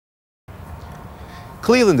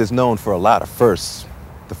Cleveland is known for a lot of firsts.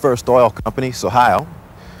 The first oil company, Ohio,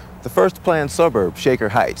 the first planned suburb, Shaker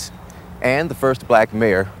Heights, and the first black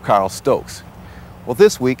mayor, Carl Stokes. Well,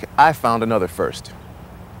 this week, I found another first.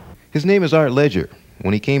 His name is Art LEDGER.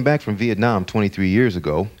 When he came back from Vietnam 23 years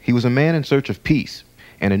ago, he was a man in search of peace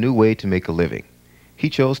and a new way to make a living. He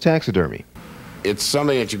chose taxidermy. It's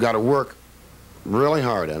something that you've got to work really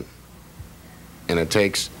hard at, and it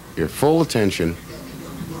takes your full attention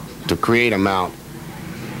to create a mount.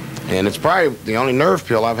 And it's probably the only nerve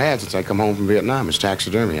pill I've had since I come home from Vietnam is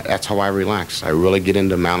taxidermy. That's how I relax. I really get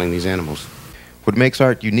into mounting these animals. What makes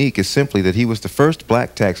Art unique is simply that he was the first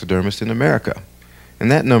black taxidermist in America. And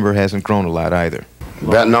that number hasn't grown a lot either.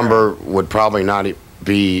 That number would probably not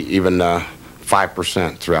be even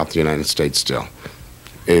 5% throughout the United States still.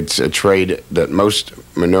 It's a trade that most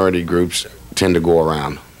minority groups tend to go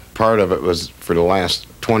around. Part of it was, for the last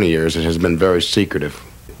 20 years, it has been very secretive.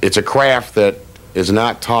 It's a craft that is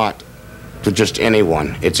not taught to just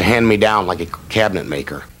anyone. It's a hand-me-down like a cabinet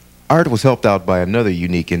maker. Art was helped out by another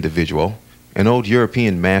unique individual, an old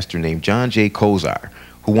European master named John J. Kozar,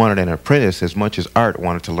 who wanted an apprentice as much as Art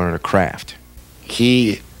wanted to learn a craft.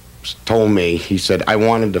 He told me, he said, I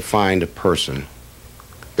wanted to find a person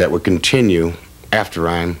that would continue after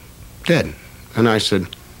I'm dead. And I said,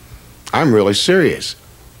 I'm really serious.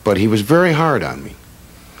 But he was very hard on me.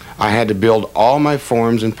 I had to build all my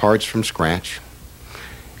forms and parts from scratch.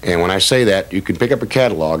 And when I say that, you can pick up a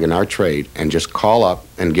catalog in our trade and just call up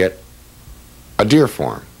and get a deer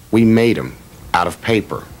form. We made them out of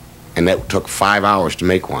paper, and that took 5 hours to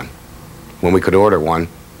make one, when we could order one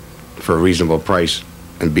for a reasonable price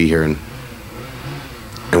and be here and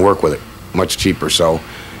work with it much cheaper. So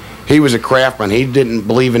he was a craftsman. He didn't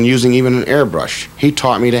believe in using even an airbrush. He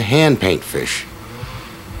taught me to hand paint fish.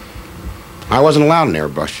 I wasn't allowed an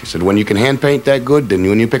airbrush. He said, when you can hand paint that good, then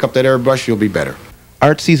when you pick up that airbrush, you'll be better.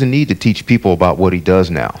 Art sees a need to teach people about what he does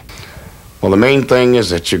now. Well, the main thing is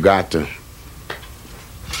that you got to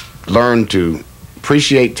learn to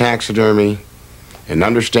appreciate taxidermy and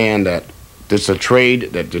understand that this is a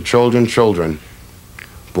trade that the children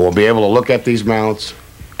will be able to look at these mounts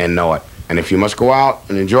and know it. And if you must go out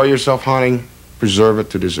and enjoy yourself hunting, preserve it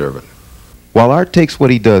to deserve it. While Art takes what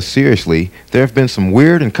he does seriously, there have been some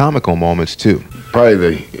weird and comical moments too.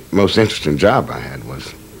 Probably the most interesting job I had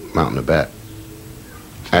was mounting a bat.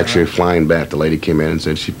 Actually, a flying bat. The lady came in and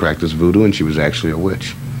said she practiced voodoo and she was actually a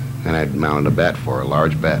witch. And I'd mounted a bat for her, a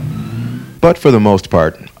large bat. But for the most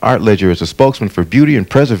part, Art LEDGER is a spokesman for beauty and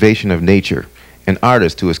preservation of nature, an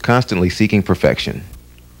artist who is constantly seeking perfection.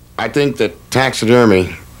 I think that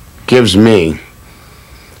taxidermy gives me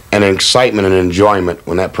an excitement and enjoyment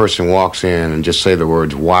when that person walks in and just say the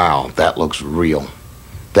words, wow, that looks real.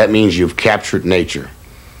 That means you've captured nature.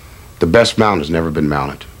 The best mount has never been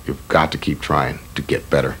mounted. You've got to keep trying to get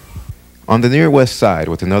better. On the near west side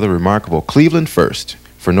with another remarkable Cleveland first,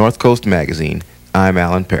 for North Coast Magazine, I'm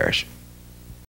Alan Parrish.